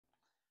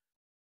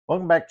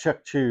Welcome back,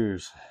 Chuck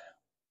Chews.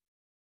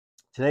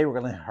 Today we're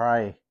going to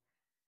try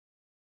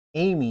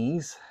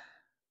Amy's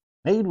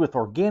made with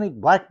organic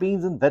black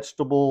beans and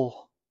vegetables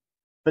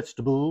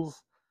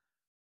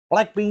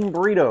black bean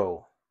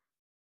burrito.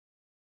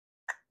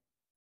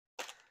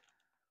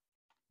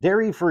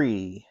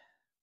 Dairy-free,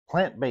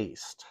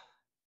 plant-based.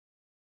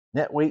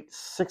 Net weight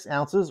 6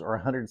 ounces or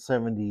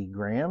 170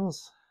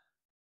 grams.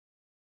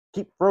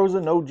 Keep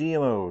frozen, no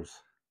GMOs.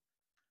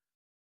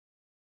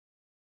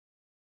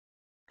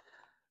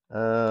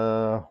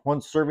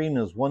 One serving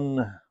is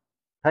one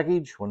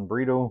package, one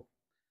burrito.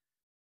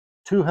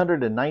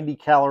 290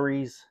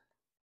 calories.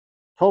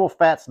 Total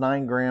fats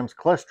 9 grams.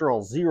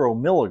 Cholesterol 0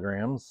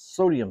 milligrams.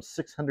 Sodium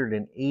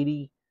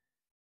 680.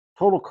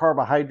 Total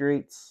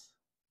carbohydrates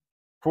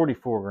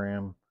 44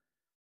 grams.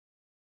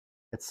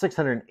 It's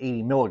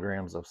 680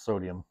 milligrams of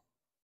sodium.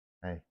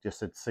 I just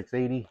said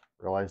 680.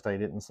 Realized I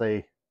didn't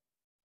say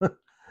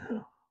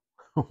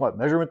what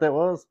measurement that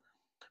was.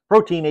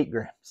 Protein 8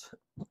 grams.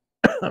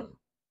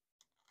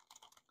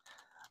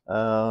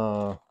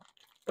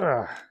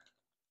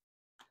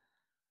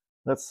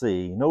 Let's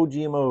see. No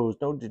GMOs,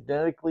 no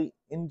genetically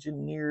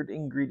engineered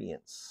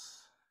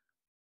ingredients.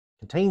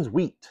 Contains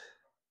wheat.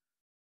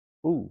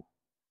 Ooh.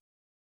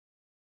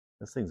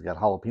 This thing's got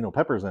jalapeno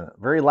peppers in it.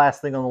 Very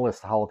last thing on the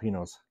list,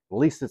 jalapenos. At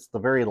least it's the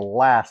very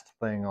last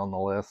thing on the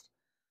list.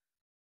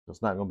 So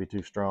it's not going to be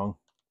too strong.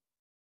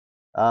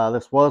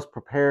 This was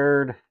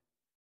prepared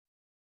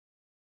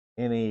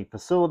in a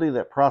facility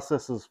that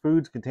processes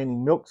foods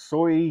containing milk,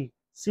 soy,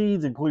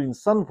 seeds, including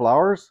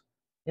sunflowers,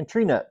 and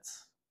tree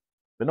nuts,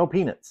 but no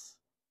peanuts.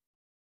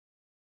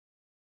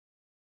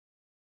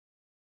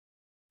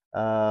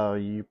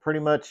 You pretty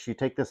much, you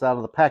take this out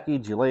of the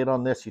package, you lay it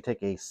on this, you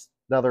take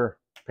another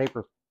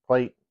paper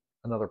plate,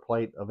 another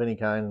plate of any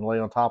kind, and lay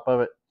it on top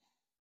of it,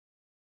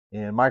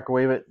 and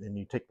microwave it, and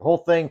you take the whole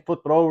thing,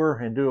 flip it over,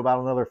 and do about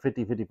another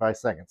 50-55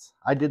 seconds.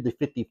 I did the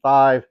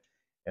 55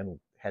 and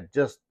had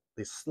just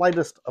the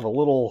slightest of a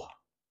little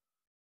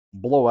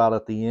blowout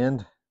at the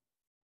end.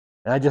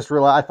 And I just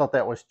realized, I thought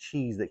that was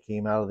cheese that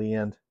came out of the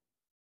end.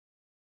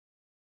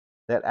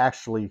 That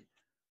actually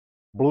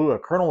blew a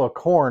kernel of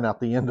corn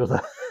out the end of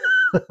the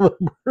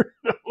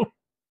burrito.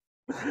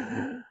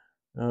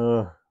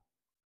 I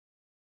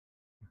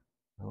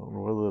don't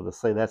know whether to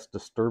say that's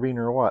disturbing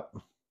or what.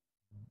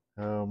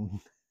 I'll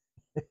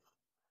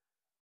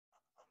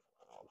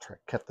try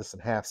to cut this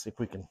in half, see if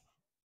we can.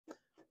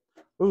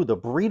 Ooh, the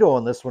burrito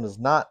on this one is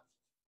not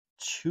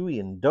chewy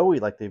and doughy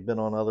like they've been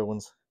on other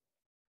ones.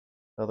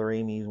 Other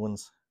Amy's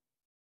ones.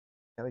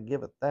 Gotta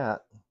give it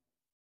that.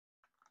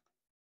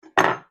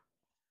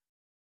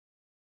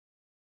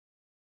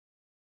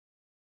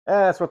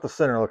 That's what the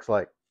center looks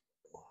like.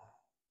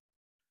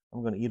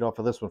 I'm going to eat off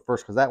of this one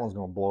first because that one's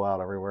going to blow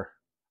out everywhere.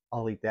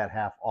 I'll eat that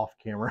half off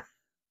camera.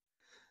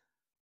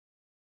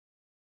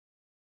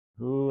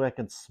 Ooh, I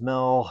can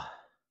smell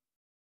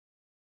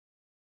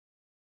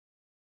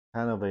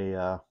kind of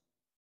a,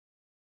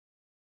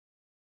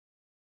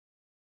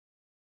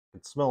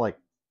 it smell like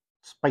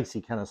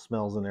spicy kind of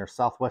smells in there,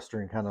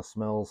 southwestern kind of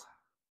smells.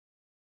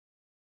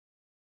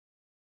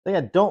 The thing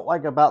I don't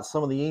like about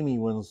some of the Amy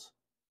ones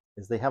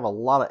is they have a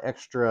lot of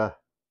extra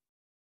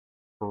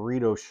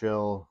burrito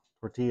shell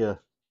tortilla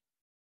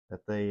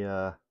that they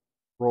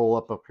roll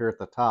up here at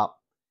the top,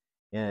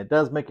 and it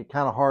does make it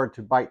kind of hard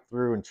to bite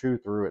through and chew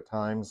through at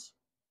times,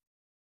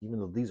 even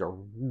though these are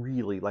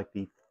really like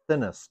the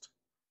thinnest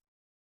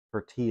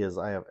tortillas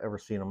I have ever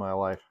seen in my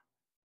life.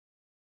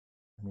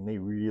 I mean, they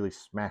really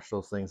smash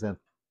those things in.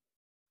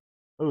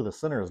 Oh, the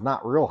center is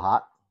not real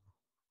hot.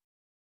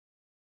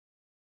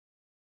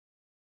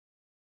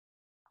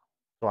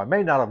 So I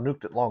may not have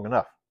nuked it long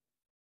enough.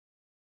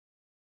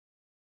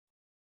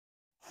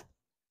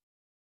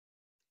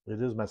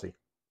 It is messy.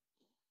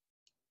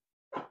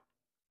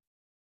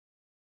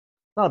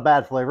 Not a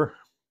bad flavor.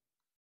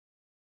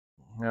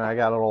 And I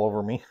got it all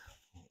over me.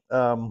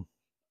 Where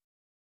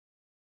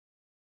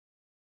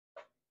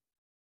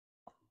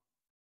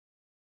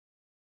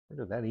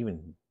did that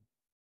even...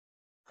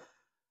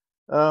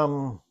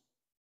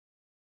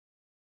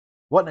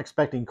 wasn't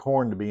expecting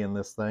corn to be in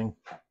this thing.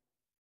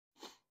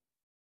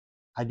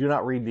 I do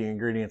not read the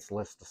ingredients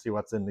list to see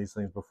what's in these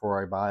things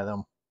before I buy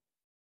them.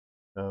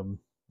 And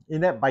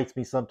that bites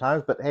me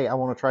sometimes, but hey, I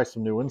want to try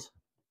some new ones.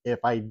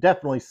 If I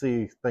definitely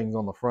see things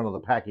on the front of the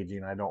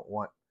packaging I don't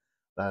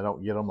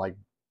get them, like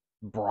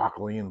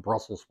broccoli and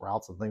Brussels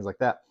sprouts and things like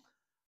that.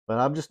 But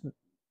I don't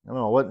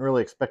know, I wasn't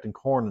really expecting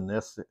corn in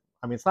this.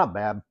 I mean, it's not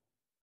bad.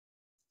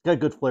 It's got a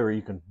good flavor.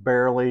 You can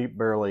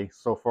barely,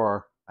 so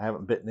far, I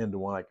haven't bitten into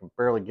one, I can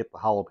barely get the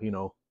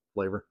jalapeno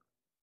flavor.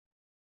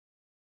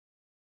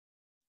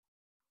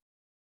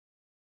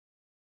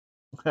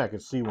 I can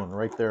see one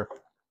right there.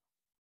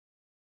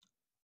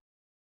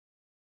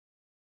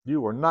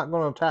 You are not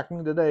going to attack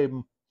me today.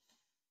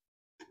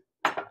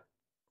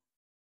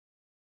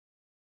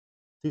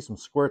 See some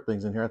square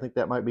things in here. I think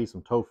that might be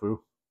some tofu.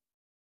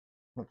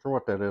 Not sure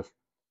what that is.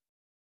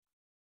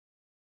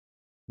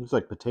 Looks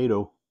like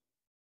potato.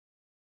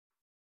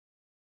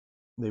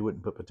 They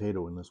wouldn't put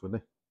potato in this, would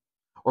they?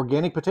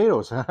 Organic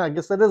potatoes. I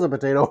guess that is a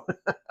potato.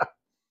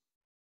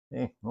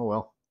 Oh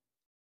well.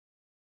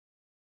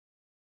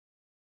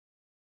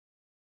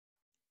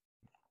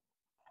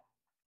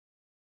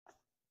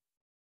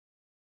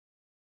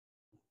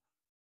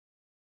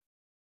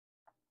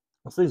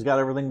 This thing's got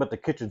everything but the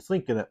kitchen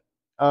sink in it.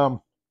 The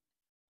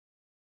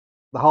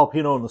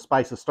jalapeno and the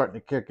spice is starting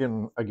to kick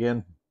in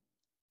again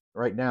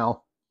right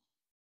now.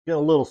 Getting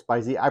a little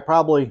spicy. I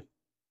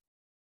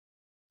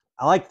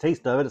like the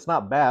taste of it. It's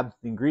not bad.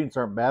 The ingredients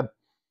aren't bad.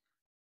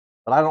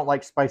 But I don't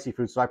like spicy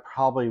food, so I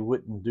probably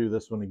wouldn't do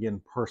this one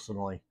again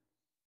personally.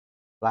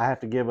 But I have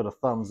to give it a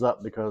thumbs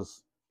up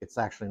because it's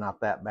actually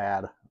not that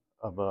bad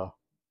of a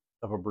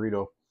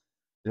burrito.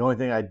 The only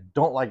thing I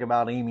don't like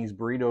about Amy's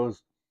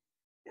burritos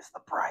is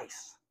the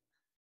price.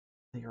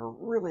 They are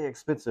really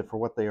expensive for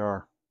what they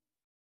are.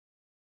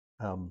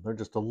 They're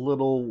just a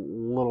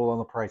little on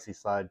the pricey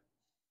side,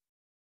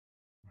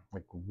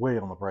 like way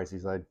on the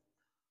pricey side.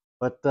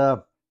 But if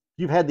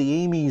you've had the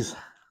Amy's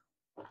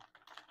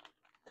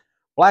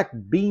black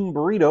bean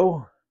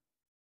burrito,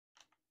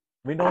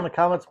 let me know in the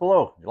comments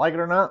below. You like it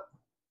or not?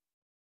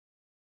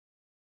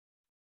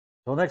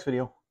 Till next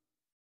video.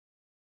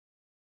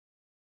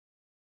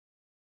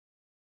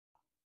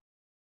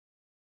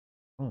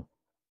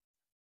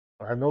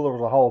 I know there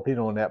was a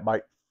jalapeno in that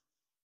bite.